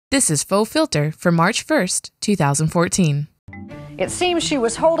This is FauxFilter for March 1st, 2014. It seems she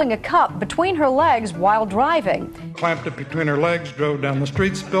was holding a cup between her legs while driving. Clamped it between her legs, drove down the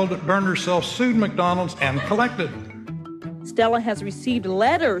street, spilled it, burned herself, sued McDonald's, and collected. Stella has received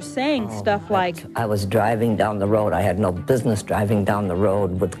letters saying stuff like, I was driving down the road. I had no business driving down the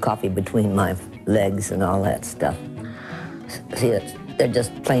road with coffee between my legs and all that stuff. See, they're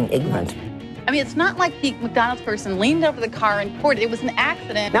just plain ignorant. I mean, it's not like the McDonald's person leaned over the car and poured it. It was an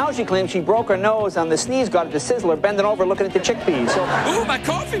accident. Now she claims she broke her nose on the sneeze guard at the Sizzler, bending over looking at the chickpeas. So, ooh, my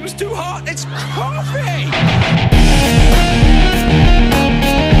coffee was too hot. It's coffee!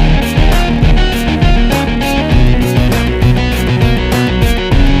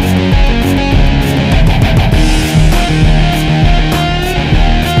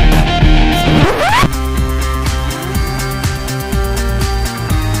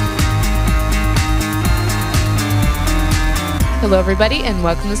 Hello, everybody, and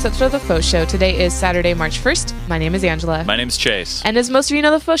welcome to this episode of the FauxShow. Today is Saturday, March 1st. My name is Angela. My name's Chase. And as most of you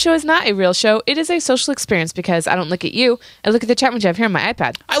know, the FauxShow is not a real show. It is a social experience because I don't look at you. I look at the chat room you have here on my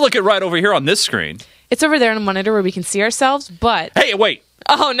iPad. I look at right over here on this screen. It's over there on a monitor where we can see ourselves, but... Hey, wait.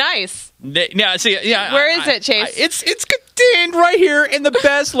 Oh, nice. Yeah, see, yeah. Where is it, Chase? It's contained right here in the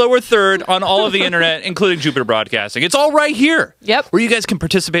best lower third on all of the internet, including Jupiter Broadcasting. It's all right here. Yep. Where you guys can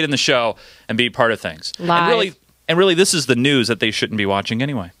participate in the show and be part of things. Live. And really, this is the news that they shouldn't be watching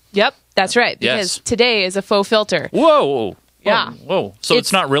anyway. Yep, that's right. Because today is a faux filter. Whoa. Yeah. Whoa. So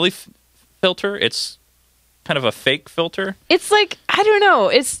it's not really filter? It's kind of a fake filter? It's like, I don't know.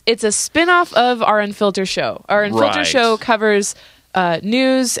 It's a spin-off of our Unfilter show. Our Unfilter show covers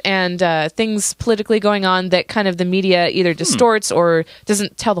news and things politically going on that kind of the media either distorts or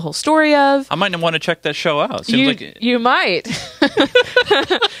doesn't tell the whole story of. I might want to check that show out. You might.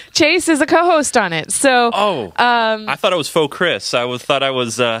 Chase is a co-host on it. So, I thought it was Faux Chris. Thought I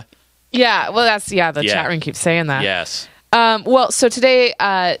was... the chat room keeps saying that. Yes. So today,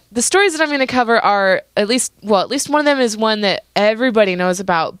 the stories that I'm going to cover are at least one of them is one that everybody knows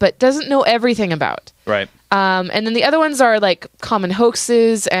about, but doesn't know everything about. Right. And then the other ones are like common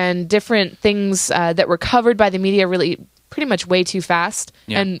hoaxes and different things that were covered by the media really pretty much way too fast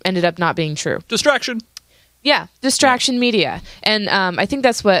and ended up not being true. Distraction. Yeah, distraction media. And I think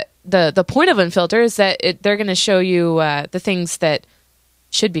that's what the point of Unfilter is, that they're going to show you the things that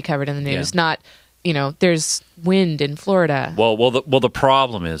should be covered in the news, not... there's wind in Florida. Well, the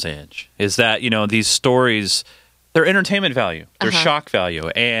problem is, Ange, is that, these stories, they're entertainment value. They're shock value.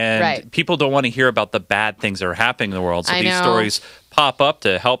 And people don't want to hear about the bad things that are happening in the world. So these stories pop up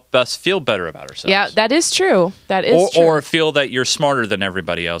to help us feel better about ourselves. Yeah, that is true. That is true. Or feel that you're smarter than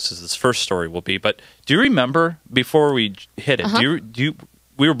everybody else, as this first story will be. But do you remember, before we hit it,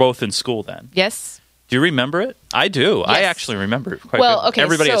 we were both in school then? Yes. Do you remember it? I do. Yes. I actually remember it quite good. Okay,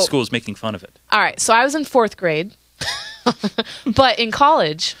 everybody at school was making fun of it. All right, so I was in 4th grade. But in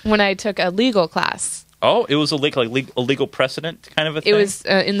college, when I took a legal class. Oh, it was a legal precedent kind of a thing? It was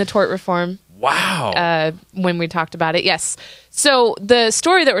in the tort reform. Wow. When we talked about it, yes. So the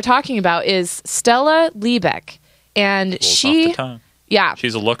story that we're talking about is Stella Liebeck. And she... off the tongue. Yeah.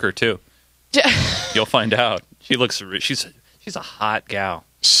 She's a looker, too. You'll find out. She's a hot gal.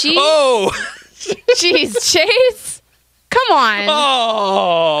 Oh! Jeez, Chase. Come on.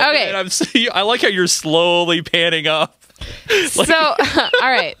 Oh, okay. Man, I like how you're slowly panning up. All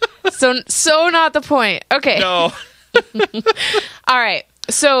right. So not the point. Okay. No. All right.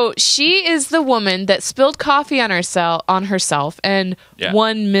 So she is the woman that spilled coffee on herself and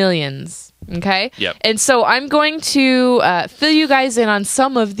won millions. Okay? Yep. And so I'm going to fill you guys in on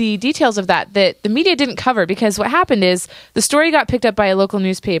some of the details of that the media didn't cover, because what happened is the story got picked up by a local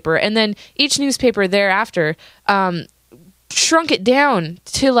newspaper, and then each newspaper thereafter shrunk it down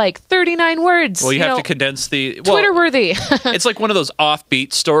to like 39 words. Well, you have to condense Twitter-worthy. It's like one of those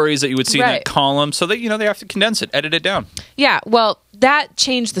offbeat stories that you would see in that column, so that, they have to condense it, edit it down. Yeah, well, that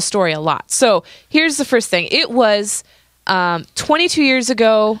changed the story a lot. So here's the first thing. It was 22 years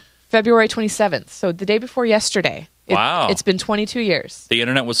ago, February 27th, so the day before yesterday. Wow. It's been 22 years. The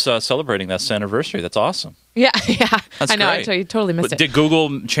internet was celebrating that anniversary. That's awesome. Yeah. That's I know, great. I totally missed it. Did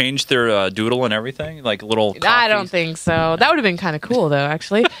Google change their doodle and everything? Like little coffees? I don't think so. That would have been kind of cool, though,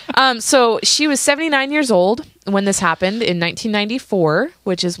 actually. So she was 79 years old when this happened in 1994,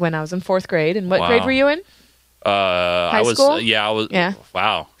 which is when I was in 4th grade. And what grade were you in? High school? I was. Yeah.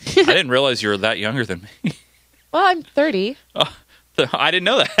 Wow. I didn't realize you were that younger than me. Well, I'm 30. I didn't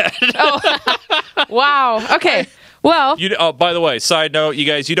know that. Wow. Okay. Well, by the way, side note, you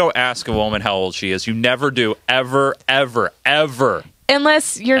guys, you don't ask a woman how old she is. You never do, ever, ever, ever.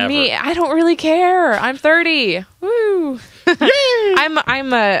 Unless you're me, I don't really care. I'm 30. Woo!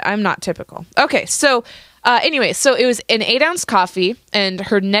 I'm not typical. Okay, so anyway, so it was an 8-ounce coffee, and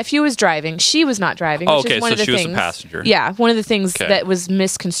her nephew was driving. She was not driving. Which is one of the she things, was a passenger. Yeah, one of the things that was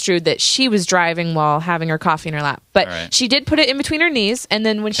misconstrued, that she was driving while having her coffee in her lap. But she did put it in between her knees, and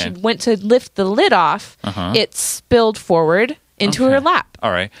then when she went to lift the lid off, it spilled forward into her lap.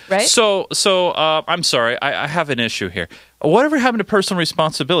 All right. Right? So I'm sorry. I have an issue here. Whatever happened to personal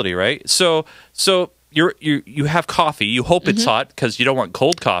responsibility, right? So you have coffee. You hope it's hot because you don't want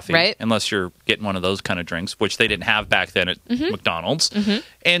cold coffee, right? Unless you're getting one of those kind of drinks, which they didn't have back then at McDonald's.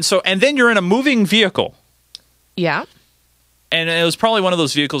 And then you're in a moving vehicle. Yeah. And it was probably one of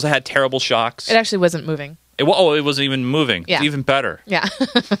those vehicles that had terrible shocks. It actually wasn't moving. It wasn't even moving. Yeah. It's even better. Yeah.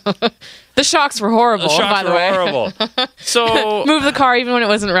 The shocks were horrible, by the way. Horrible. So move the car even when it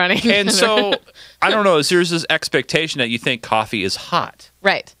wasn't running. And so, I don't know, there's this expectation that you think coffee is hot.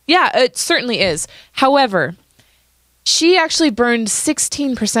 Right. Yeah, it certainly is. However, she actually burned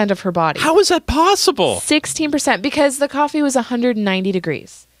 16% of her body. How is that possible? 16%, because the coffee was 190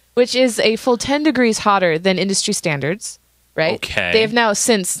 degrees, which is a full 10 degrees hotter than industry standards. Right? Okay. They have now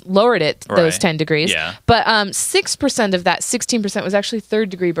since lowered it, those 10 degrees. Yeah. But 6% of that 16% was actually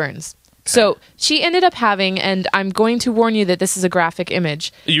third-degree burns. Okay. So she ended up having, and I'm going to warn you that this is a graphic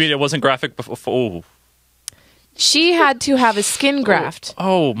image. You mean it wasn't graphic before? Oh. She had to have a skin graft.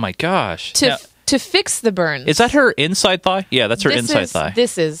 Oh my gosh. To fix the burns. Is that her inside thigh? Yeah, that's her inside thigh.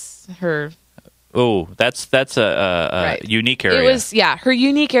 This is her... Oh, that's a unique area. It was, her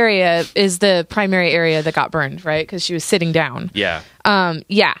unique area is the primary area that got burned, right? Because she was sitting down. Yeah.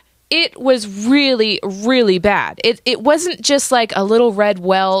 It was really, really bad. It wasn't just like a little red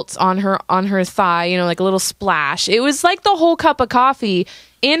welt on her thigh, like a little splash. It was like the whole cup of coffee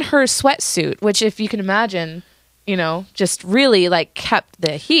in her sweatsuit, which, if you can imagine, just really like kept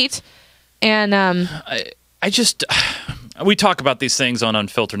the heat. And I just... We talk about these things on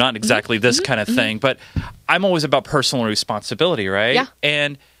Unfilter, not exactly this kind of thing, but I'm always about personal responsibility, right? Yeah.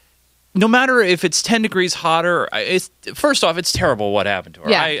 And no matter if it's 10 degrees hotter, first off, it's terrible what happened to her.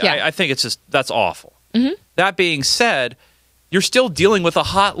 I think it's just, that's awful. That being said, you're still dealing with a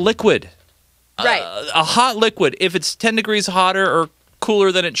hot liquid. Right. A hot liquid. If it's 10 degrees hotter or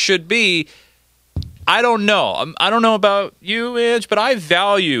cooler than it should be, I don't know. I don't know about you, Ange, but I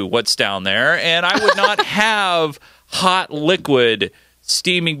value what's down there, and I would not have hot liquid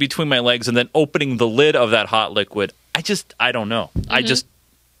steaming between my legs and then opening the lid of that hot liquid. I don't know. I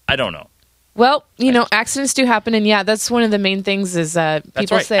don't know. Well, accidents do happen, and that's one of the main things is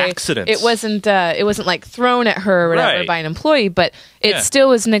people say accidents. It wasn't like thrown at her or whatever by an employee, but it still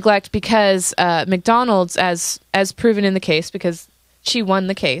was neglect because McDonald's, as proven in the case, because she won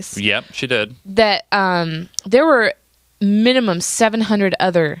the case. Yep, she did. That there were minimum 700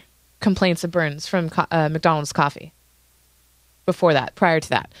 other complaints of burns from McDonald's coffee prior to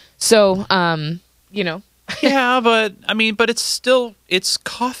that. So, Yeah, but it's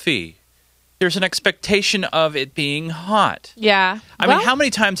coffee. There's an expectation of it being hot. Yeah. I mean, how many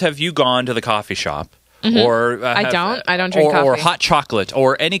times have you gone to the coffee shop or I don't drink coffee. Or hot chocolate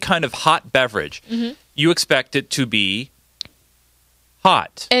or any kind of hot beverage? You expect it to be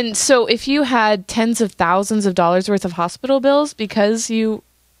hot. And so if you had tens of thousands of dollars worth of hospital bills because you...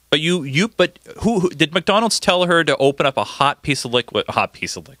 But who did McDonald's tell her to open up a hot piece of liquid, some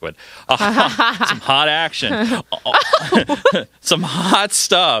hot action, some hot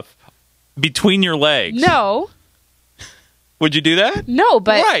stuff between your legs? No. Would you do that? No,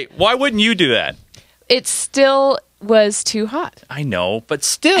 but... Right. Why wouldn't you do that? It still was too hot. I know, but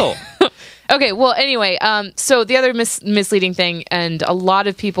still. Okay, well, anyway, so the other misleading thing, and a lot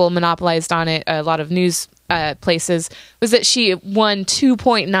of people monopolized on it, a lot of news places, was that she won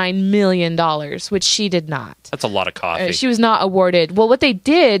 $2.9 million, which she did not. That's a lot of coffee. She was not awarded. Well, what they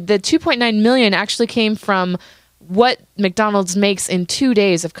did, the $2.9 million actually came from what McDonald's makes in 2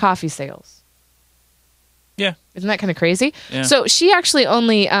 days of coffee sales. Yeah. Isn't that kind of crazy? Yeah. So she actually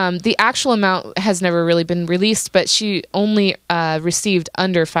only, the actual amount has never really been released, but she only received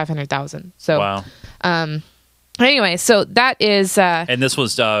under $500,000. So, wow. Anyway, so that is... and this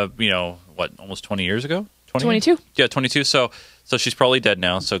was, almost 20 years ago? 22. Yeah, 22. So she's probably dead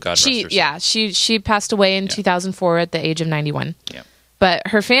now, so God rest her soul. Yeah, she passed away in 2004 at the age of 91. Yeah. But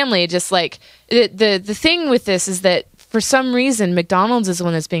her family, just like... The thing with this is that for some reason, McDonald's is the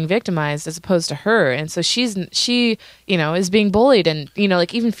one that's being victimized as opposed to her. And so she is being bullied. And,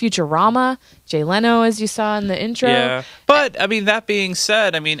 like even Futurama, Jay Leno, as you saw in the intro. Yeah. But, that being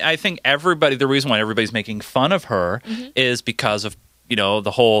said, I think the reason why everybody's making fun of her is because of,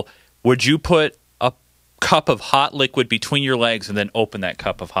 the whole, would you put a cup of hot liquid between your legs and then open that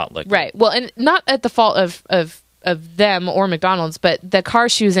cup of hot liquid. Right. Well, and not at the fault of them or McDonald's, but the car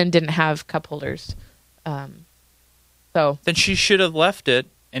she was in didn't have cup holders. So then she should have left it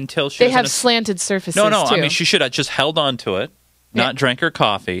until she. They have slanted surfaces. No. Too. I mean, she should have just held on to it, not drank her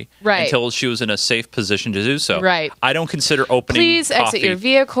coffee, until she was in a safe position to do so. Right. I don't consider opening. Please exit your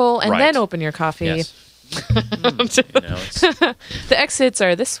vehicle and then open your coffee. Yes. The exits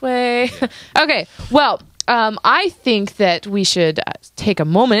are this way. Yeah. Okay. Well, I think that we should take a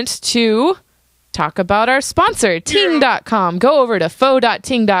moment to talk about our sponsor, Ting.com. Go over to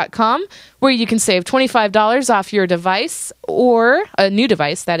faux.ting.com where you can save $25 off your device, or a new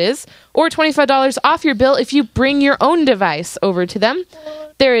device, that is, or $25 off your bill if you bring your own device over to them.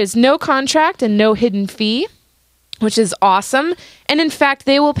 There is no contract and no hidden fee, which is awesome. And in fact,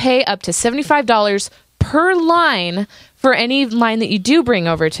 they will pay up to $75 per line for any line that you do bring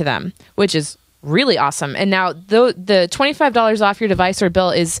over to them, which is really awesome. And now the $25 off your device or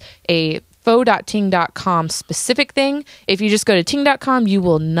bill is a faux.ting.com specific thing. If you just go to ting.com, you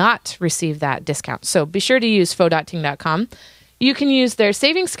will not receive that discount. So be sure to use faux.ting.com. You can use their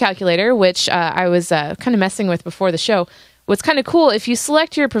savings calculator, which I was kind of messing with before the show. What's kind of cool, if you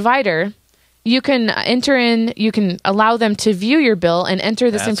select your provider, you can you can allow them to view your bill and enter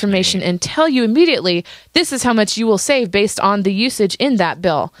this information and tell you immediately, this is how much you will save based on the usage in that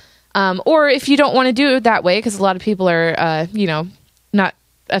bill. Or if you don't want to do it that way, because a lot of people are, not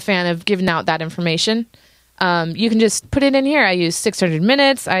a fan of giving out that information, you can just put it in here. I use 600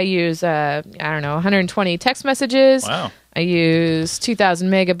 minutes. I use, 120 text messages. Wow. I use 2,000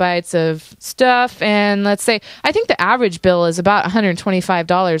 megabytes of stuff. And let's say, I think the average bill is about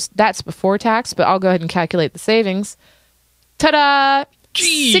 $125. That's before tax, but I'll go ahead and calculate the savings. Ta-da!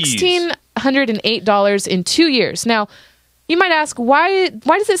 Jeez. $1,608 in 2 years. Now, you might ask, why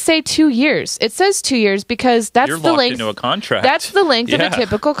does it say 2 years? It says 2 years because that's You're the locked length into a contract. That's the length of a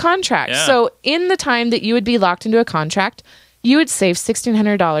typical contract. Yeah. So in the time that you would be locked into a contract, you would save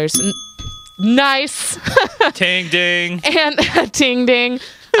 $1,600. Nice. Ting ding. And ting ding.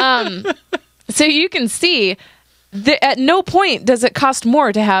 So you can see that at no point does it cost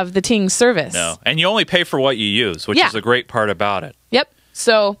more to have the Ting service. No. And you only pay for what you use, which is the great part about it. Yep.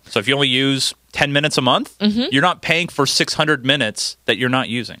 So if you only use 10 minutes a month, you're not paying for 600 minutes that you're not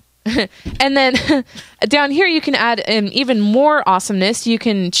using. And then down here, you can add even more awesomeness. You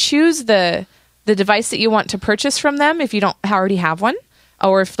can choose the device that you want to purchase from them if you don't already have one,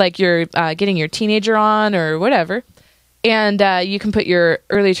 or if like you're getting your teenager on or whatever. And you can put your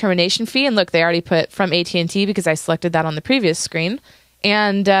early termination fee. And look, they already put from AT&T because I selected that on the previous screen.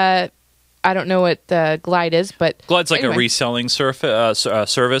 And I don't know what the Glide is, but Glide's like a reselling service. So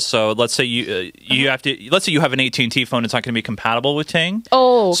let's say let's say you have an AT&T phone, it's not going to be compatible with Ting.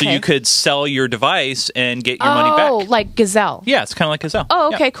 Oh, okay. So you could sell your device and get your money back. Oh, like Gazelle. Yeah, it's kind of like Gazelle.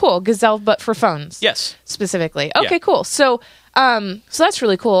 Oh, okay, cool. Gazelle, but for phones. Yes, specifically. Okay, cool. So, so that's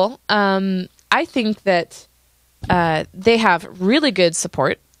really cool. I think that they have really good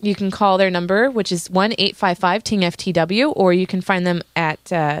support. You can call their number, which is 1-855-TING-FTW, or you can find them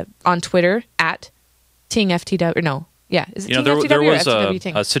at on Twitter at TING-FTW. No, yeah, is it TING-FTW there or was FTW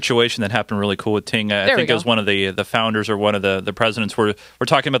Ting? a situation that happened really cool with Ting. I think it was one of the founders or one of the presidents. We're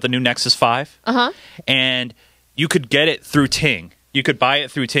talking about the new Nexus 5, and you could get it through Ting. You could buy it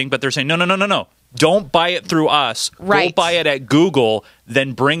through Ting, but they're saying no. Don't buy it through us. Right. Go buy it at Google,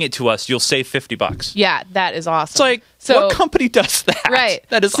 then bring it to us. You'll save $50. Yeah, that is awesome. It's like, what company does that? Right.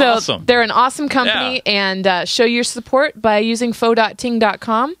 That is awesome. They're an awesome company, and show your support by using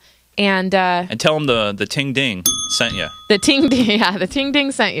faux.ting.com. And tell them the Ting Ding sent you. The Ting Ding, the Ting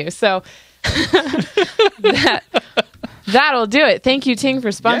Ding sent you. So that'll do it. Thank you, Ting, for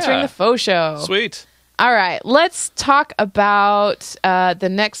sponsoring the Faux Show. Sweet. All right, let's talk about the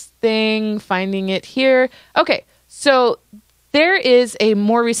next thing, finding it here. Okay, so there is a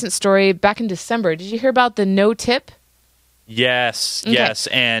more recent story back in December. Did you hear about the no tip? Yes,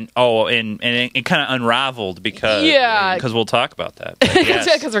 and it kind of unraveled because we'll talk about that.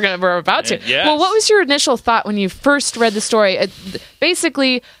 Because we're about to. Yes. Well, what was your initial thought when you first read the story?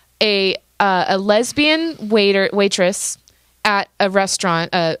 Basically, a lesbian waitress at a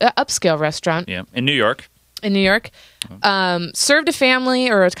restaurant, upscale restaurant. Yeah, in New York. Served a family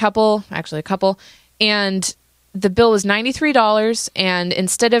or a couple, and the bill was $93. And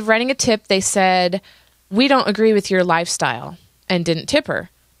instead of writing a tip, they said, "We don't agree with your lifestyle," and didn't tip her.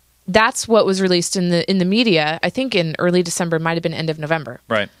 That's what was released in the media. I think in early December, might have been end of November.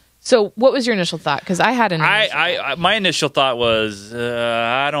 Right. So, what was your initial thought? Because I had my initial thought was,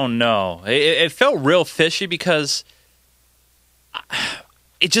 I don't know. It felt real fishy because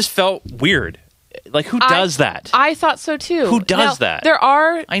it just felt weird. Like, who does that? I thought so too. Who does that? There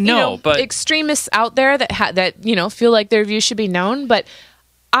are, I know, but extremists out there that feel like their views should be known. But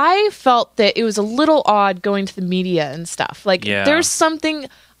I felt that it was a little odd going to the media and stuff. Like, there's something.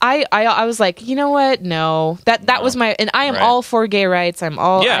 I was like, you know what? No, that was my, and I am all for gay rights.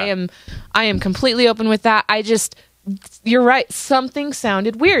 I am completely open with that. You're right. Something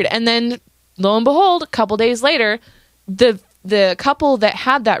sounded weird, and then lo and behold, a couple days later, the couple that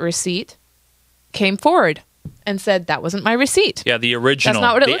had that receipt came forward and said that wasn't my receipt. Yeah, the original, that's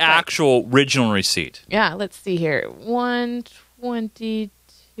not what it the actual original receipt. Yeah, let's see here,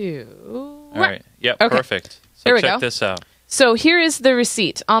 122. All right. Yep. Okay. Perfect. So here we check go. this out. So here is the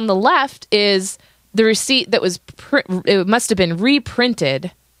receipt. On the left is the receipt that was it must have been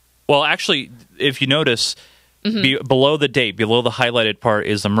reprinted. Well, actually, if you notice, below the date, below the highlighted part,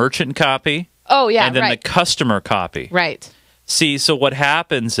 is the merchant copy. Oh, yeah, and then the customer copy. Right. See, so what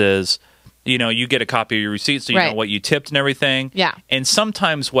happens is, you get a copy of your receipt, so you know what you tipped and everything. Yeah. And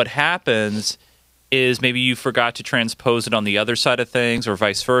sometimes what happens is maybe you forgot to transpose it on the other side of things or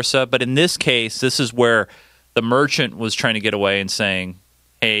vice versa. But in this case, this is where the merchant was trying to get away and saying,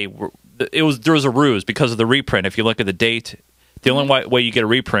 hey, there was a ruse because of the reprint. If you look at the date, the only way you get a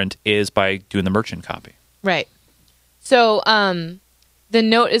reprint is by doing the merchant copy. Right. So the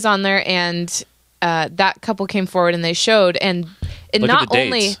note is on there, and that couple came forward and they showed, and Look not at the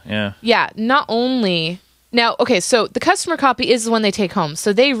only dates. not only now, okay, so the customer copy is the one they take home.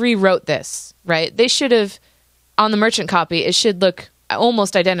 So they rewrote this, right? They should have, on the merchant copy, it should look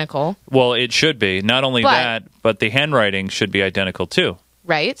almost identical. Well, it should be. Not only that, but the handwriting should be identical too.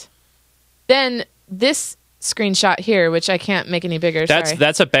 Right. Then this screenshot here, which I can't make any bigger.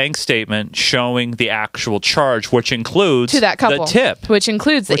 That's a bank statement showing the actual charge, which includes to that couple, the tip, which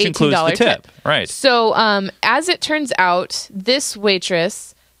includes the $18 tip. Right. So, as it turns out, this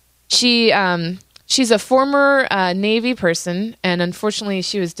waitress, she's a former Navy person, and unfortunately,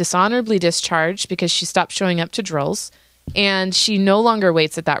 she was dishonorably discharged because she stopped showing up to drills. And she no longer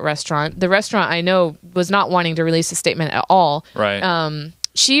waits at that restaurant. The restaurant, I know, was not wanting to release a statement at all. Right.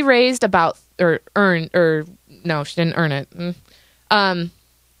 She raised she didn't earn it.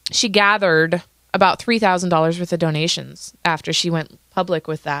 She gathered about $3,000 worth of donations after she went public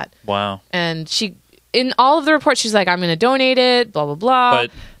with that. Wow. And in all of the reports, she's like, I'm going to donate it, blah, blah, blah.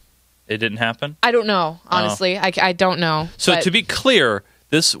 But it didn't happen? I don't know, honestly. I don't know. So to be clear,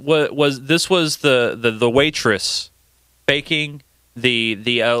 this was the waitress faking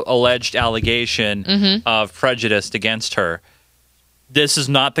the alleged allegation of prejudice against her. This is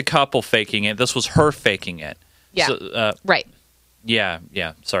not the couple faking it. This was her faking it. Yeah. So, right. Yeah.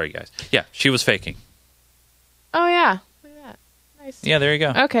 Sorry, guys. Yeah, she was faking. Oh, yeah. Look at that. Nice. Yeah, there you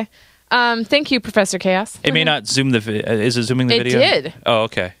go. Okay. Thank you, Professor Chaos. It may not zoom the video. Is it zooming the video? It did. Oh,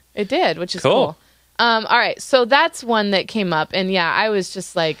 okay. It did, which is cool. All right. So that's one that came up. And yeah, I was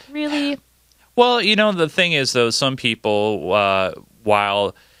just like, really? Well, the thing is, though, some people,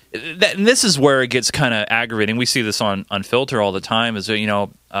 while... and this is where it gets kind of aggravating. We see this on Unfilter all the time, is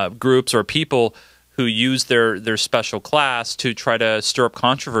groups or people who use their special class to try to stir up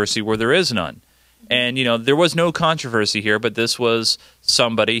controversy where there is none. And, there was no controversy here, but this was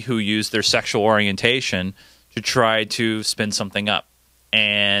somebody who used their sexual orientation to try to spin something up.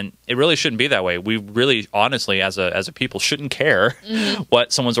 And it really shouldn't be that way. We really, honestly, as a people, shouldn't care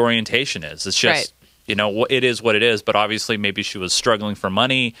what someone's orientation is. It's just... it is what it is, but obviously maybe she was struggling for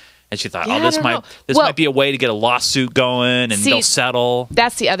money and she thought, this might be a way to get a lawsuit going and they'll settle.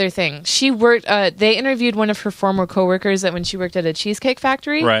 That's the other thing. She worked, they interviewed one of her former coworkers when she worked at a cheesecake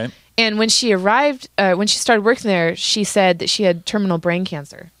factory. Right. And when she started working there, she said that she had terminal brain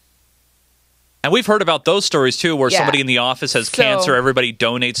cancer. And we've heard about those stories, too, where somebody in the office has cancer, everybody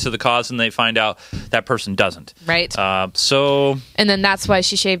donates to the cause, and they find out that person doesn't. Right. And then that's why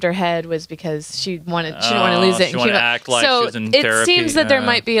she shaved her head, was because she didn't want to lose it. She wanted to act like she was in therapy. It seems that there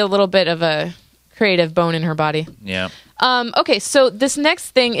might be a little bit of a creative bone in her body. Yeah. Okay, so this next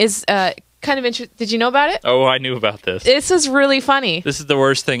thing is kind of interesting. Did you know about it? Oh, I knew about this. This is really funny. This is the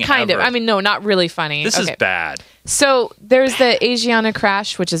worst thing kind ever. of. I mean, no, not really funny. This is bad. So there's the Asiana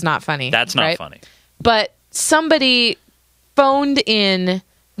crash, which is not funny. That's not funny. But somebody phoned in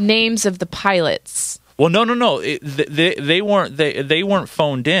names of the pilots. Well, no. They weren't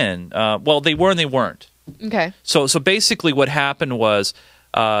phoned in. Well, they were and they weren't. Okay. So basically, what happened was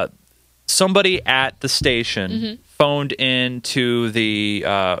somebody at the station phoned into the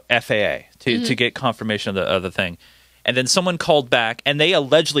FAA to get confirmation of the thing. And then someone called back, and they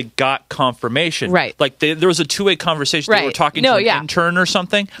allegedly got confirmation. Right. Like, there was a two-way conversation. Right. They were talking to an intern or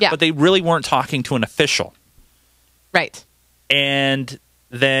something, but they really weren't talking to an official. Right. And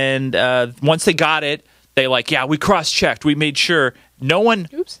then once they got it, they we cross-checked, we made sure. No one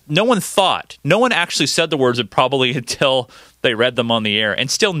actually said the words probably until they read them on the air,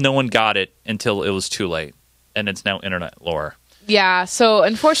 and still no one got it until it was too late, and it's now internet lore. Yeah, so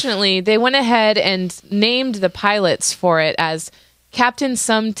unfortunately, they went ahead and named the pilots for it as Captain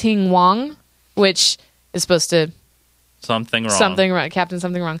Something Wrong, which is supposed to... Something wrong. Captain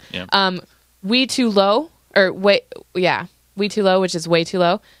Something Wrong. Yeah. We Too Low, We Too Low, which is way too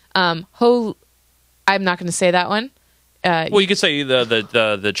low. I'm not going to say that one. You could say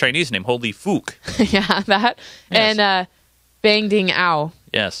the Chinese name, Holy Fook. Yeah, that. Yes. And Bang Ding Ow.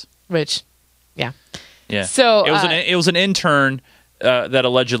 Yes. Which, yeah. Yeah. So it was an intern that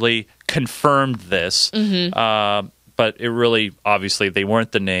allegedly confirmed this, but it really, obviously, they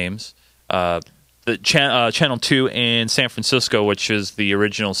weren't the names. The Channel 2 in San Francisco, which is the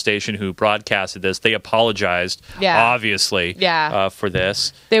original station who broadcasted this, they apologized, obviously, for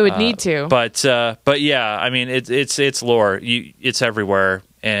this. They would need to. But yeah, I mean, it's lore. It's everywhere,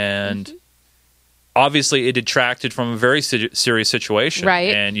 and obviously it detracted from a very serious situation.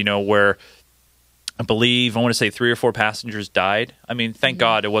 Right. And, where I want to say 3 or 4 passengers died. I mean, thank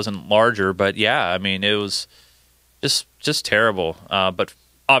God it wasn't larger, but yeah, I mean, it was just terrible. But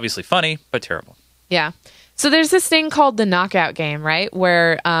obviously funny, but terrible. Yeah. So there's this thing called the knockout game, right?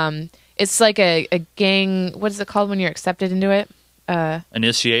 Where it's like a gang. What is it called when you're accepted into it?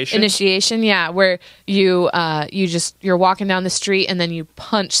 Initiation, yeah. Where you're walking down the street and then you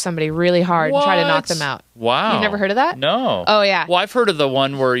punch somebody really hard and try to knock them out. Wow. You've never heard of that? No. Oh, yeah. Well, I've heard of the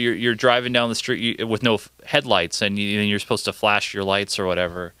one where you're driving down the street with no headlights and you're supposed to flash your lights or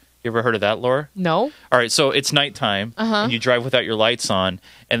whatever. You ever heard of that, Laura? No. All right, so it's nighttime, and you drive without your lights on,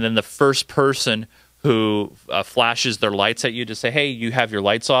 and then the first person who flashes their lights at you to say, hey, you have your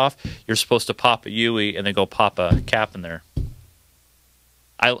lights off, you're supposed to pop a Yui and then go pop a cap in there.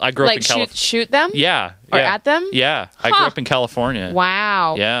 I grew up in California. Shoot them? Yeah. Or at them? Yeah. I grew up in California.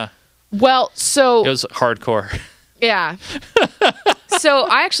 Wow. Yeah. Well, so... It was hardcore. Yeah. So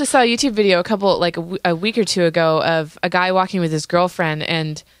I actually saw a YouTube video a week or two ago of a guy walking with his girlfriend,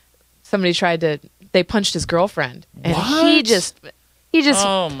 and somebody they punched his girlfriend, and he just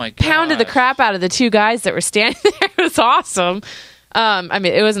oh my pounded the crap out of the 2 guys that were standing there. It was awesome. I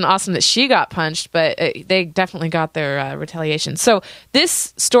mean, it wasn't awesome that she got punched, but they definitely got their retaliation. So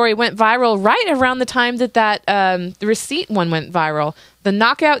this story went viral right around the time that the receipt one went viral. The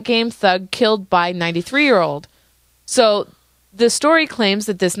knockout game thug killed by 93-year-old. So the story claims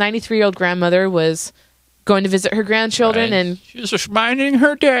that this 93-year-old grandmother was going to visit her grandchildren, and she was just minding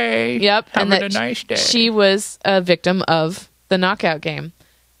her day. Yep, having and a nice day. She was a victim of the knockout game.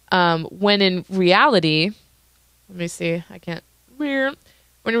 When in reality, let me see, I can't. When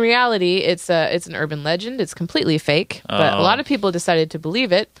in reality, it's an urban legend. It's completely fake, but a lot of people decided to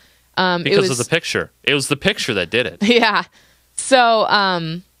believe it because of the picture. It was the picture that did it. Yeah. So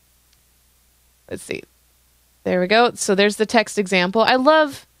let's see. There we go. So there's the text example. I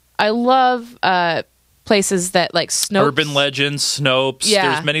love places that like Snopes. Urban legends, Snopes.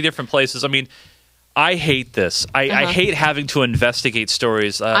 Yeah. There's many different places. I mean, I hate this. I hate having to investigate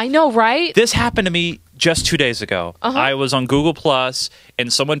stories. I know, right? This happened to me just 2 days ago. I was on Google Plus,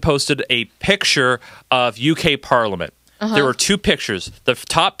 and someone posted a picture of UK Parliament. There were 2 pictures. The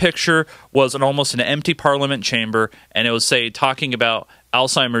top picture was almost an empty Parliament chamber, and it was talking about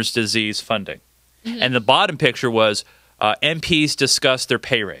Alzheimer's disease funding. And the bottom picture was MPs discuss their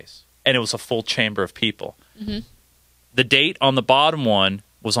pay raise, and it was a full chamber of people. The date on the bottom one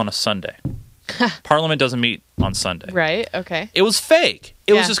was on a Sunday. Parliament doesn't meet on Sunday. Right, okay. It was fake.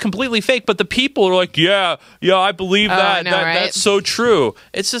 It was just completely fake, but the people are like, yeah, I believe that. I know, right? That's so true.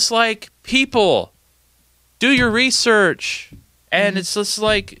 It's just like, people, do your research. And it's just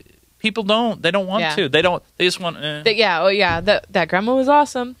like, people they don't want to. They just want, that grandma was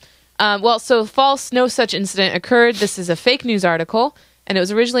awesome. So false, no such incident occurred. This is a fake news article, and it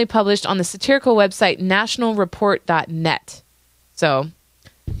was originally published on the satirical website nationalreport.net. So,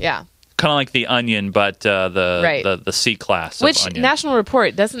 yeah. Kind of like the Onion, but the C class of Which Onion. National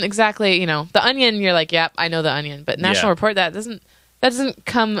Report doesn't exactly, the Onion, you're like, yep, I know the Onion. But National Report, that doesn't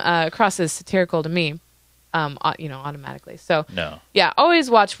come across as satirical to me, automatically. So, no. Yeah, always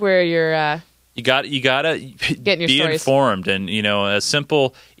watch where you're... You gotta be informed, and a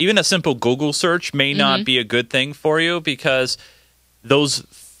simple Google search may not be a good thing for you, because those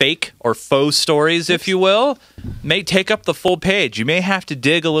fake or faux stories, if you will, may take up the full page. You may have to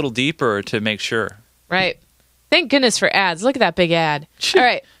dig a little deeper to make sure. Right. Thank goodness for ads. Look at that big ad. All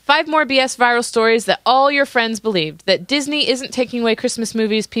right, 5 more BS viral stories that all your friends believed. That Disney isn't taking away Christmas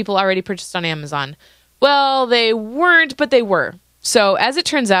movies people already purchased on Amazon. Well, they weren't, but they were. So as it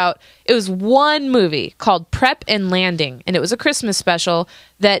turns out, it was one movie called Prep and Landing, and it was a Christmas special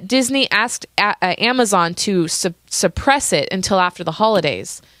that Disney asked Amazon to suppress it until after the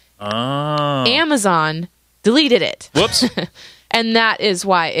holidays. Oh. Amazon deleted it. Whoops. And that is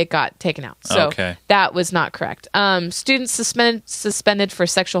why it got taken out. So that was not correct. Students suspended for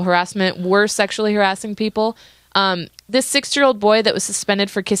sexual harassment were sexually harassing people. This 6-year-old boy that was suspended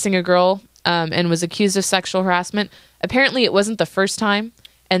for kissing a girl and was accused of sexual harassment, apparently it wasn't the first time,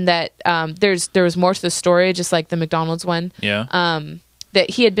 and that there was more to the story, just like the McDonald's one. Yeah. That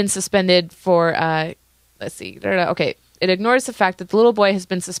he had been suspended for, let's see. Okay. It ignores the fact that the little boy has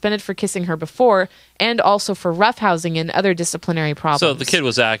been suspended for kissing her before and also for roughhousing and other disciplinary problems. So the kid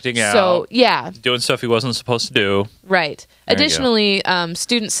was acting out. So, yeah. Doing stuff he wasn't supposed to do. Right. There Additionally,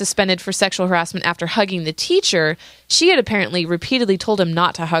 students suspended for sexual harassment after hugging the teacher. She had apparently repeatedly told him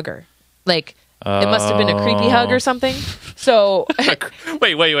not to hug her. Like, it must have been a creepy hug or something. So...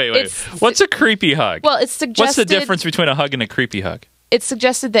 Wait. What's a creepy hug? Well, it's suggested... What's the difference between a hug and a creepy hug? It's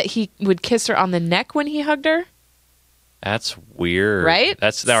suggested that he would kiss her on the neck when he hugged her. That's weird. Right?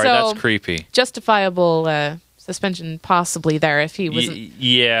 That's creepy. Justifiable suspension possibly there if he wasn't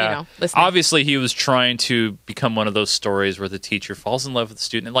listening. Obviously, he was trying to become one of those stories where the teacher falls in love with the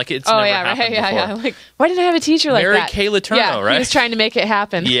student. Like, it's never happened before. Yeah. Like, why didn't I have a teacher like Mary that? Kay Letourneau, right? He was trying to make it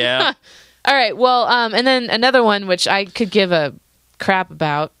happen. Yeah. All right, well, and then another one, which I could give a crap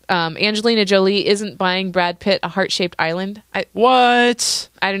about. Angelina Jolie isn't buying Brad Pitt a heart-shaped island. What?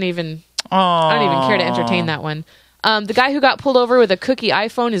 I don't even care to entertain that one. The guy who got pulled over with a cookie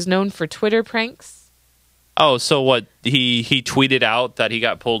iPhone is known for Twitter pranks. Oh, so what? He tweeted out that he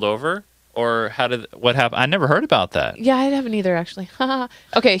got pulled over? Or what happened? I never heard about that. Yeah, I haven't either, actually.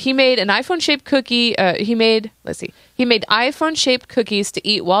 Okay, he made an iPhone-shaped cookie. He made iPhone-shaped cookies to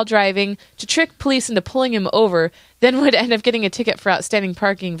eat while driving to trick police into pulling him over, then would end up getting a ticket for outstanding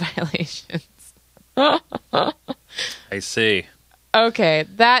parking violations. I see. Okay,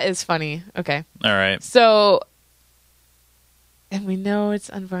 that is funny. Okay. All right. So... And we know it's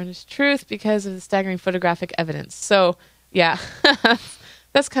unvarnished truth because of the staggering photographic evidence. So, yeah,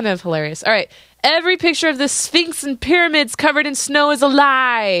 that's kind of hilarious. All right. Every picture of the Sphinx and pyramids covered in snow is a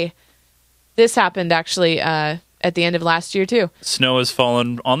lie. This happened, actually, at the end of last year, too. Snow has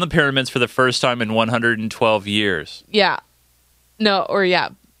fallen on the pyramids for the first time in 112 years. Yeah.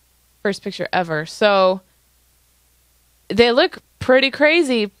 First picture ever. So, they look pretty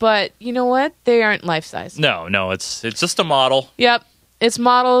crazy, but you know what? They aren't life-size. No, it's just a model. Yep. It's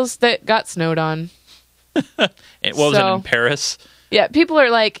models that got snowed on. Was it in Paris? Yeah, people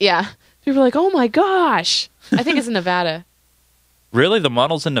are like, oh my gosh. I think it's in Nevada. Really? The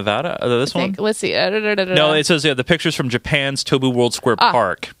model's in Nevada? This one? Let's see. No, it says, the picture's from Japan's Tobu World Square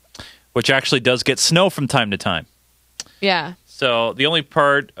Park, which actually does get snow from time to time. Yeah. So the only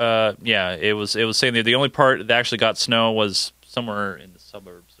part, it was saying that the only part that actually got snow was somewhere in the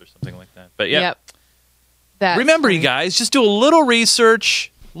suburbs or something like that. But yeah. Yep. Remember, you guys, just do a little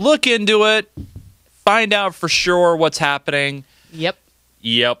research, look into it, find out for sure what's happening. Yep.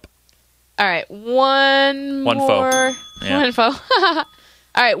 All right, one more. One faux. All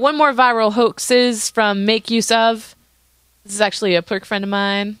right, one more viral hoaxes from Make Use Of. This is actually a clerk friend of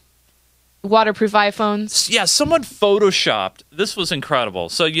mine. Waterproof iPhones. Yeah, someone photoshopped. This was incredible.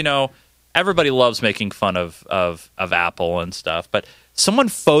 So, everybody loves making fun of Apple and stuff, but someone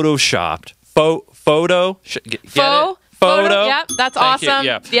photoshopped photo. Yep, that's awesome.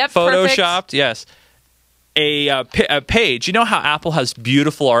 Yeah. Yep, photoshopped. Perfect. Yes, a page. You know how Apple has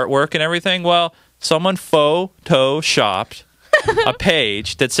beautiful artwork and everything? Well, someone photoshopped a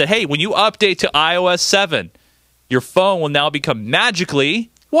page that said, "Hey, when you update to iOS 7, your phone will now become magically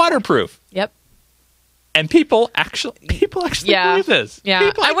waterproof." Yep. And people actually believe this.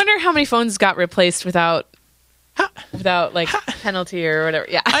 Yeah. I wonder how many phones got replaced without penalty or whatever.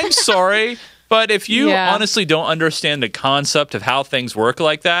 Yeah. I'm sorry, but if you honestly don't understand the concept of how things work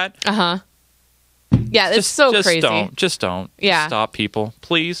like that, yeah, it's so crazy. Just don't. Yeah. Stop, people,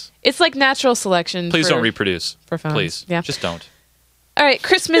 please. It's like natural selection. Please don't reproduce for phones. Please, yeah, just don't. All right,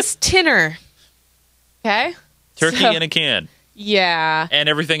 Christmas dinner. Okay. Turkey in a can. Yeah. And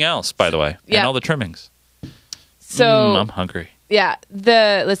everything else, by the way, and all the trimmings. So I'm hungry. Yeah.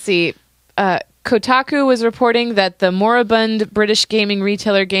 Let's see. Kotaku was reporting that the moribund British gaming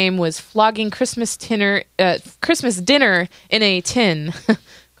retailer game was flogging Christmas dinner in a tin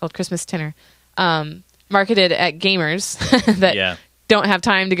called Christmas Dinner, marketed at gamers that don't have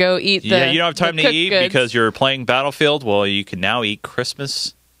time to go eat. You don't have time to eat because you're playing Battlefield. Well, you can now eat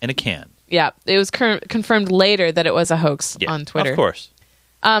Christmas in a can. Yeah, it was confirmed later that it was a hoax on Twitter. Of course.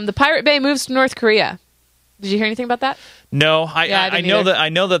 The Pirate Bay moves to North Korea. Did you hear anything about that? No, I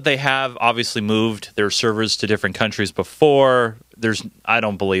know that they have obviously moved their servers to different countries before. I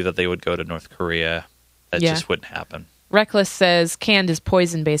don't believe that they would go to North Korea. That just wouldn't happen. Reckless says canned is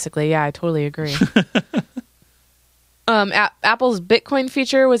poison, basically. Yeah, I totally agree. Apple's Bitcoin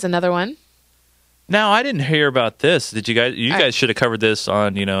feature was another one. Now, I didn't hear about this. Did you guys? You guys should have covered this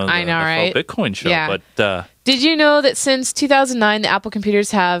on, the right? Bitcoin show. Yeah. But did you know that since 2009, the Apple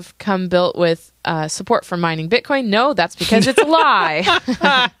computers have come built with support for mining Bitcoin? No, that's because it's a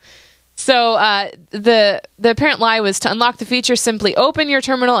lie. So the apparent lie was to unlock the feature, simply open your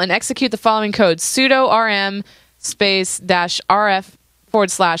terminal and execute the following code: sudo rm /rf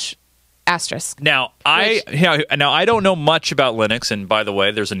 ****. Now, I don't know much about Linux, and by the way,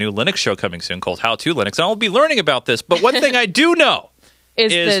 there's a new Linux show coming soon called How to Linux, and I'll be learning about this. But one thing I do know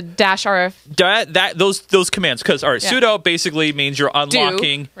is the -rf those commands. Because sudo basically means you're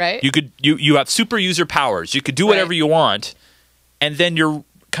unlocking. Right. You have super user powers. You could do whatever you want, and then you're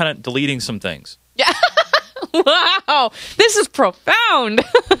kind of deleting some things. Yeah. Wow, this is profound.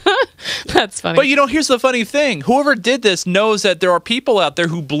 That's funny. But here's the funny thing: whoever did this knows that there are people out there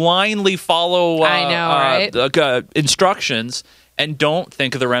who blindly follow instructions and don't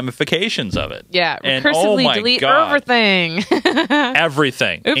think of the ramifications of it. Yeah, and recursively delete everything.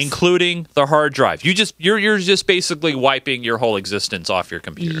 Everything, including the hard drive. You're just basically wiping your whole existence off your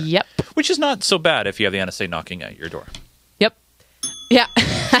computer. Yep. Which is not so bad if you have the NSA knocking at your door. Yep. Yeah.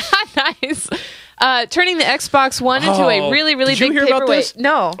 Nice. Turning the Xbox One into a really, really big paperweight. About this?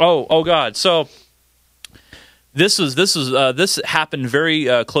 No. Oh God. So this happened very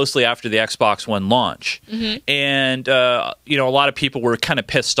closely after the Xbox One launch, and a lot of people were kind of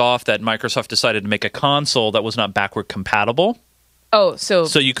pissed off that Microsoft decided to make a console that was not backward compatible. Oh, so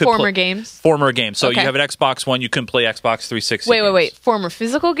you could former games. So you have an Xbox One, you couldn't play Xbox 360. Wait. Former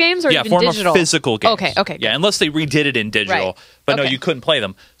physical games or even digital? Former physical games. Okay. Yeah, unless they redid it in digital. Right. But no, you couldn't play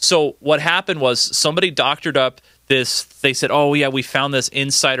them. So what happened was somebody doctored up this. They said, "Oh yeah, we found this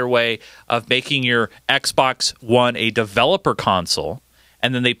insider way of making your Xbox One a developer console,"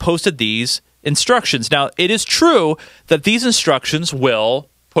 and then they posted these instructions. Now, it is true that these instructions will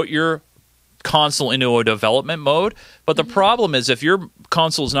put your console into a development mode, but the problem is if your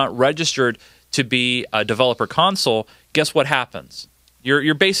console is not registered to be a developer console, guess what happens?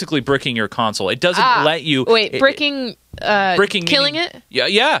 You're basically bricking your console. It doesn't let you bricking killing meaning, it.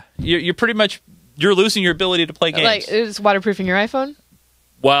 Yeah. You're pretty much losing your ability to play games. Like it's waterproofing your iPhone.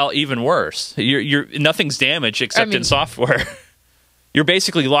 Well, even worse. You're nothing's damaged except in software. You're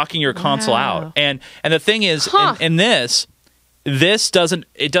basically locking your console out. And the thing is, in this doesn't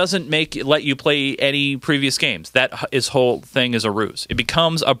let you play any previous games. That whole thing is a ruse. It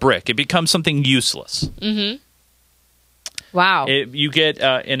becomes a brick. It becomes something useless. Mm-hmm. Wow. You get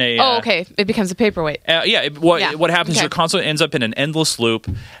in a. Okay. It becomes a paperweight. What happens is your console ends up in an endless loop.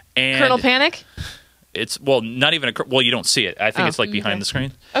 And Kernel panic. It's not even you don't see it. I think it's like behind the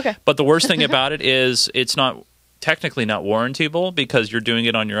screen. Okay. But the worst thing about it is it's technically not warrantable because you're doing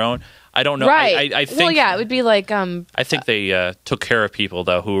it on your own. I don't know. Right. I think. Well, it would be like. I think they took care of people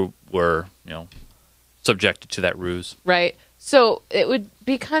though who were subjected to that ruse. Right. So it would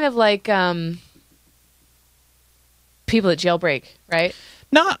be kind of like people that jailbreak, right?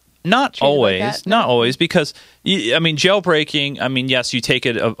 Not always. Not always, because jailbreaking. Yes, you take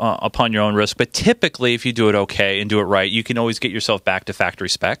it upon your own risk, but typically, if you do it okay and do it right, you can always get yourself back to factory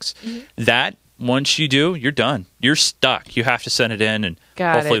specs. Mm-hmm. That. Once you do, you're done. You're stuck. You have to send it in, and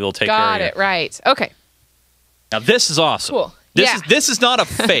hopefully they'll take care of you. Got it. Right. Okay. Now this is awesome. Cool. This is not a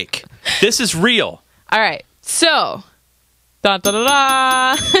fake. This is real. All right. So,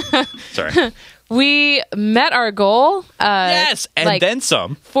 Sorry. We met our goal. Yes, and then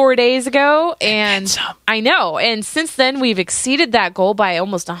some. 4 days ago, and some. I know. And since then, we've exceeded that goal by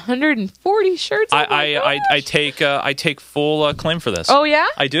almost 140 shirts. I take full claim for this. Oh yeah,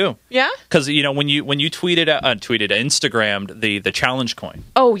 I do. Yeah, because when you Instagrammed the challenge coin.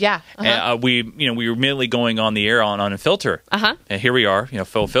 Oh yeah. We were immediately going on the air on Unfilter. And here we are,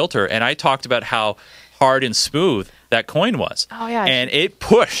 FauxFilter, and I talked about how hard and smooth that coin was. Oh yeah, and it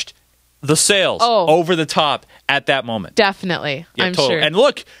pushed the sales over the top at that moment. Definitely. I'm sure. And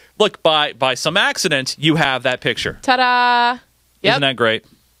look, by some accident, you have that picture. Ta-da! Yep. Isn't that great?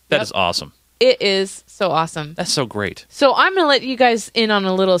 That is awesome. It is so awesome. That's so great. So I'm going to let you guys in on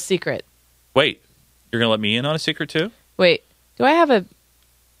a little secret. Wait, you're going to let me in on a secret too? Wait, do I have a...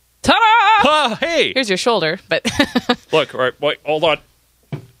 Ta-da! Hey! Here's your shoulder, but... Look, all right, wait, hold on.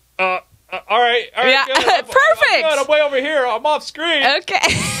 All right. Yeah, good. perfect! I'm way over here. I'm off screen. Okay.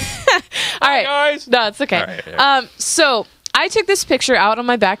 All right, guys. No, it's okay. All right. So I took this picture out on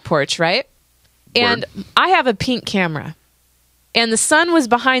my back porch, right? And I have a pink camera. And the sun was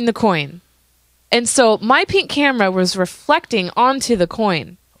behind the coin. And so my pink camera was reflecting onto the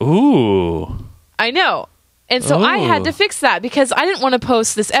coin. Ooh. I know. And so I had to fix that because I didn't want to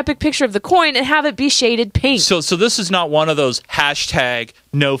post this epic picture of the coin and have it be shaded pink. So this is not one of those hashtag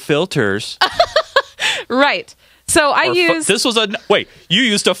no filters. Right. So I used... you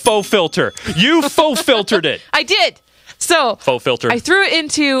used a faux filter. You faux filtered it. I did. So faux filter. I threw it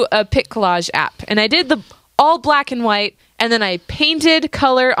into a pic collage app and I did the all black and white and then I painted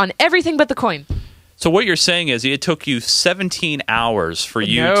color on everything but the coin. So what you're saying is it took you 17 hours for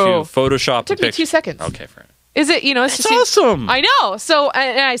you to Photoshop the picture. It took me 2 seconds. Okay, fair enough. Is it, it's just awesome. I know. So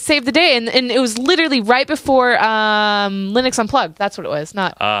I saved the day, and it was literally right before Linux Unplugged. That's what it was.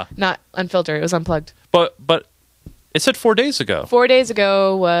 Not Unfilter. It was Unplugged. But it said 4 days ago. 4 days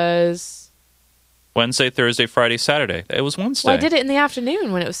ago was Wednesday, Thursday, Friday, Saturday. It was Wednesday. Well, I did it in the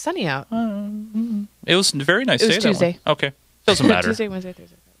afternoon when it was sunny out. It was a very nice day. It was Tuesday. Okay. Doesn't matter. Tuesday, Wednesday,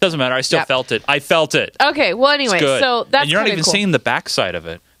 Thursday. Doesn't matter. I still felt it. I felt it. Okay. Well, anyway, so that's and you're not even cool. seeing the backside of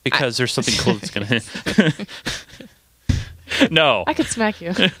it because there's something cool that's going to... No. I could smack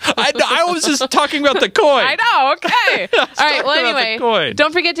you. I was just talking about the coin. I know. Okay. All right. Well, anyway,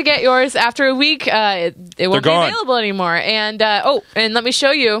 don't forget to get yours. After a week, it won't be available anymore. And and let me show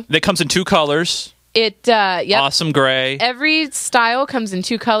you. It comes in 2 colors. Yep. Awesome gray. Every style comes in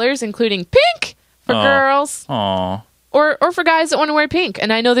 2 colors, including pink for girls. Aww. Or for guys that want to wear pink.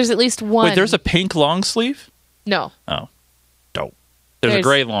 And I know there's at least one. Wait, there's a pink long sleeve? No. Oh. Dope. There's a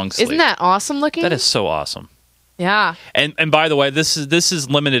gray long sleeve. Isn't that awesome looking? That is so awesome. Yeah. And by the way, this is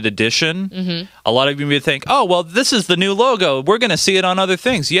limited edition. Mm-hmm. A lot of you may think, oh, well, this is the new logo. We're going to see it on other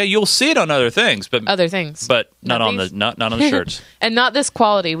things. Yeah, you'll see it on other things, but not on the shirts. And not this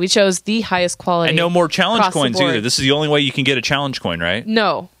quality. We chose the highest quality. And no more challenge coins either. This is the only way you can get a challenge coin, right?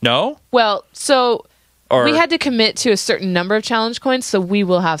 No. No? Well, so we had to commit to a certain number of challenge coins, so we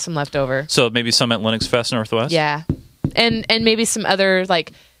will have some left over. So maybe some at Linux Fest Northwest? Yeah. And maybe some other,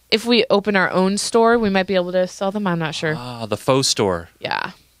 like, if we open our own store, we might be able to sell them. I'm not sure. Ah, the faux store.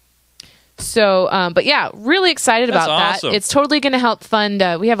 Yeah. So, but yeah, really excited about that. It's totally going to help fund.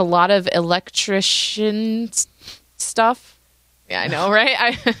 We have a lot of electrician stuff. Yeah, I know,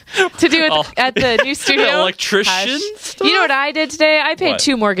 right? To do it at the new studio. Electrician stuff? You know what I did today? I paid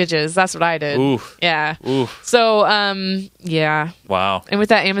 2 mortgages. That's what I did. Oof. Yeah. Oof. So, yeah. Wow. And with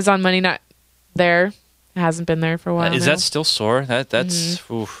that Amazon money not there, it hasn't been there for a while. Is that still sore? That's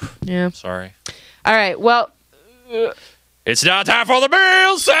oof. Yeah. Sorry. All right. Well, it's now time for the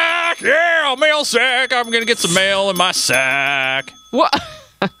mail sack. Yeah, mail sack. I'm gonna get some mail in my sack. What?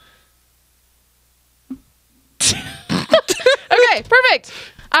 Okay, perfect.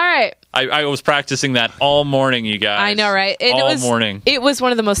 All right. I was practicing that all morning, you guys. I know, right? All morning. It was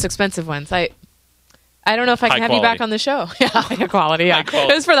one of the most expensive ones. I don't know if I can have you back on the show. Yeah, high quality. Yeah,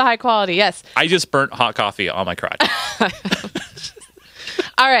 it was for the high quality. Yes. I just burnt hot coffee on my crotch.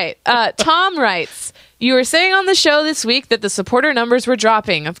 All right. Tom writes, you were saying on the show this week that the supporter numbers were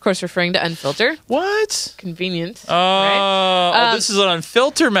dropping. Of course, referring to Unfilter. What? Convenient. Right? This is an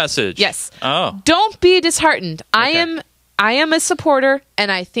Unfilter message. Yes. Oh. Don't be disheartened. Okay. I am a supporter,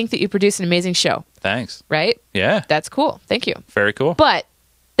 and I think that you produce an amazing show. Thanks. Right? Yeah. That's cool. Thank you. Very cool. But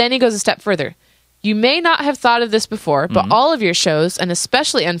then he goes a step further. You may not have thought of this before, but all of your shows, and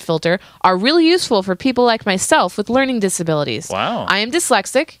especially Unfilter, are really useful for people like myself with learning disabilities. Wow. I am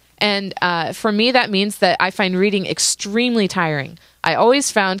dyslexic, and for me that means that I find reading extremely tiring. I always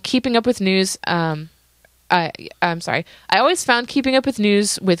found keeping up with news... I always found keeping up with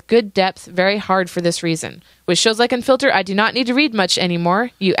news with good depth very hard for this reason. With shows like Unfilter, I do not need to read much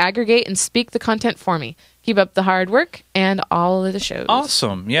anymore. You aggregate and speak the content for me. Keep up the hard work and all of the shows.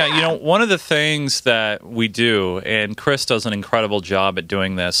 Awesome. Yeah, one of the things that we do, and Chris does an incredible job at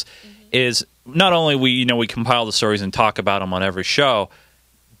doing this, is not only we compile the stories and talk about them on every show,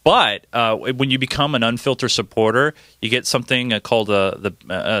 but when you become an Unfilter supporter, you get something called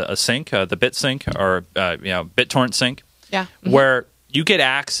a sync, the bit sync, or BitTorrent sync, where you get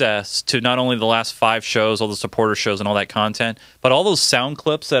access to not only the last 5 shows, all the supporter shows and all that content, but all those sound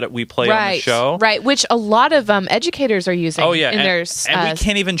clips that we play on the show. Right, which a lot of educators are using. Oh, yeah. And we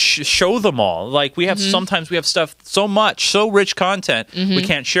can't even show them all. Like, we have sometimes we have stuff so rich content, we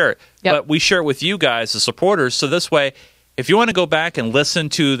can't share it. Yep. But we share it with you guys, the supporters, so this way... If you want to go back and listen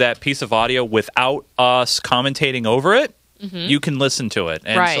to that piece of audio without us commentating over it, you can listen to it.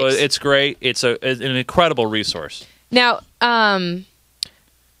 And so it's great. It's an incredible resource. Now, and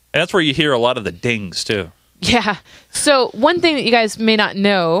that's where you hear a lot of the dings, too. Yeah. So one thing that you guys may not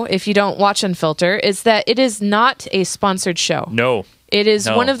know if you don't watch Unfilter is that it is not a sponsored show. No. It is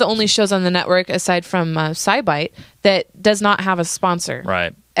one of the only shows on the network, aside from SciBite, that does not have a sponsor.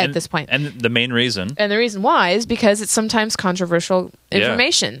 Right. At this point. And the main reason. And the reason why is because it's sometimes controversial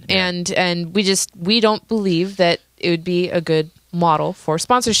information. Yeah. And we don't believe that it would be a good model for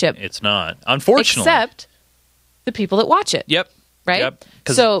sponsorship. It's not. Unfortunately. Except the people that watch it. Yep. Right? Yep.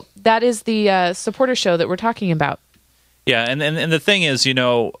 So that is the supporter show that we're talking about. Yeah, and the thing is,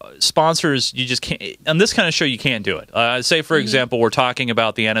 sponsors, you just can't, on this kind of show, you can't do it. Say, for example, we're talking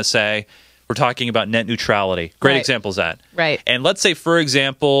about the NSA. We're talking about net neutrality. Great example is that. Right. And let's say, for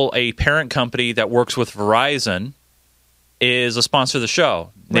example, a parent company that works with Verizon is a sponsor of the show.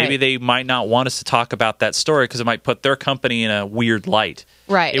 Maybe they might not want us to talk about that story because it might put their company in a weird light.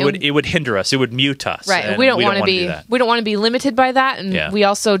 Right. It would hinder us. It would mute us. Right. And we don't want to be we don't want to be limited by that, and we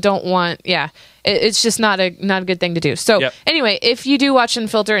also don't want it's just not a good thing to do. So anyway, if you do watch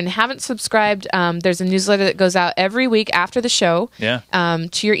Unfilter and haven't subscribed, there's a newsletter that goes out every week after the show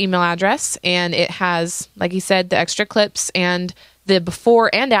to your email address, and it has, like you said, the extra clips and the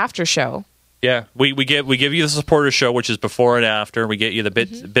before and after show. Yeah, we give you the supporter show, which is before and after. We get you the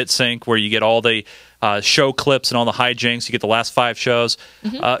bit sync, where you get all the show clips and all the hijinks. You get the last 5 shows.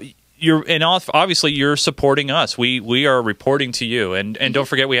 Obviously you're supporting us. We are reporting to you, and don't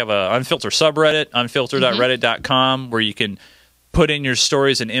forget we have a Unfilter subreddit, unfilter.reddit.com, where you can put in your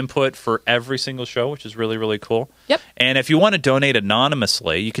stories and input for every single show, which is really, really cool. Yep. And if you want to donate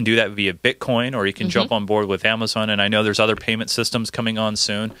anonymously, you can do that via Bitcoin, or you can jump on board with Amazon. And I know there's other payment systems coming on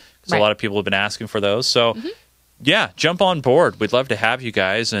soon, because a lot of people have been asking for those. So, jump on board. We'd love to have you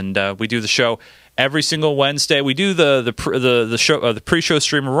guys. And we do the show every single Wednesday. We do the pre-show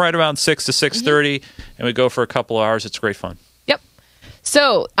stream right around 6 to 6:30, and we go for a couple of hours. It's great fun.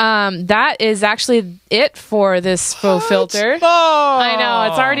 So that is actually it for this FauxFilter. Oh, I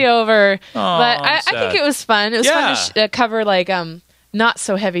know, it's already over. But I think it was fun. It was fun to cover not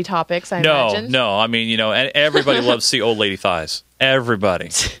so heavy topics, I imagine. No. I mean, everybody loves to see old lady thighs. Everybody.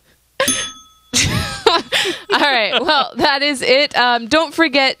 All right. Well, that is it. Don't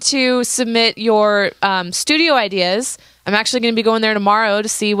forget to submit your studio ideas. I'm actually going to be going there tomorrow to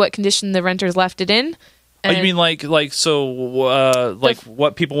see what condition the renters left it in. You mean what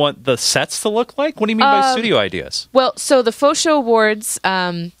people want the sets to look like? What do you mean by studio ideas? Well, so the FauxShow Awards,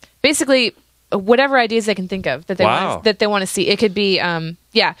 basically whatever ideas they can think of that they want to see. It could be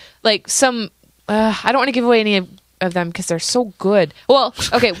like some. I don't want to give away any of them because they're so good. Well,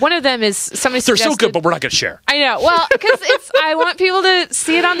 okay, one of them is somebody. They're so good, but we're not going to share. I know. Well, because I want people to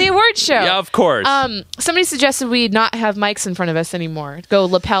see it on the award show. Yeah, of course. Somebody suggested we not have mics in front of us anymore. Go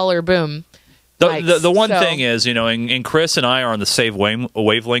lapel or boom. The one thing is, and Chris and I are on the same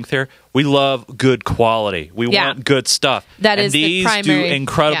wavelength here. We love good quality. We want good stuff. That is the primary. These do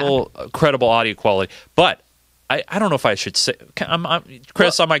incredible audio quality. But I don't know if I should say,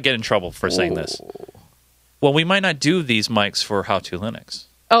 Chris, I might get in trouble for saying this. Well, we might not do these mics for How to Linux.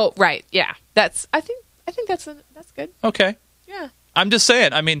 Oh, right. Yeah. I think that's good. Okay. Yeah. I'm just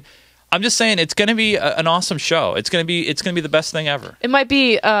saying. I mean, it's going to be an awesome show. It's going to be the best thing ever. It might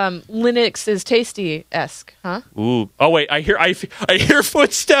be Linux is tasty-esque, huh? Ooh. Oh wait, I hear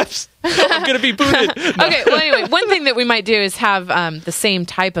footsteps. I'm going to be booted. No. Okay. Well, anyway, one thing that we might do is have the same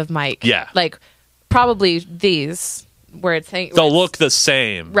type of mic. Yeah. Like probably these where they'll look the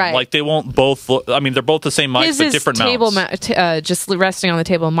same. Right. Like they won't both look. I mean, they're both the same mics, but different mounts. Just resting on the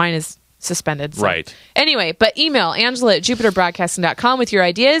table. Mine is suspended. So. Right. Anyway, but email Angela at jupiterbroadcasting.com with your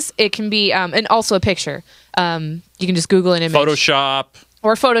ideas. It can be, and also a picture. You can just Google an image.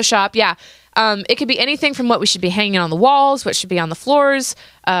 Photoshop, yeah. It could be anything from what we should be hanging on the walls, what should be on the floors,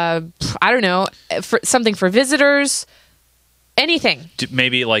 I don't know, something for visitors, anything. Do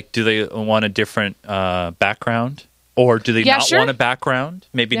they want a different background? Or do they not want a background?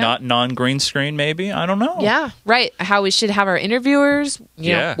 Maybe not non-green screen, maybe? I don't know. Yeah, right. How we should have our interviewers,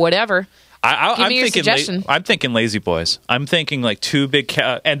 you know, whatever. I'm thinking Lazy Boys. I'm thinking like 2 big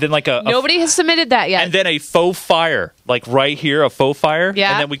and then like a nobody has submitted that yet. And then a faux fire, like right here, a faux fire.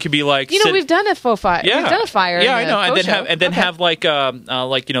 Yeah. And then we could be like, we've done a faux fire. Yeah. We've done a fire. Yeah, I know. And then have like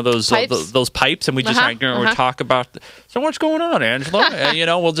those pipes? Those pipes, and we just we talk about. So what's going on, Angela?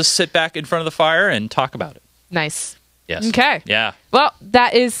 And we'll just sit back in front of the fire and talk about it. Nice. Yes. Okay. Yeah. Well,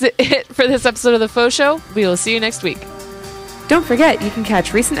 that is it for this episode of The Faux Show. We will see you next week. Don't forget, you can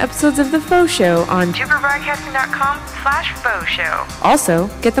catch recent episodes of The Faux Show on jupiterbroadcasting.com/FauxShow. Also,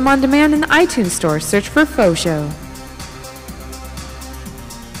 get them on demand in the iTunes store. Search for Faux Show.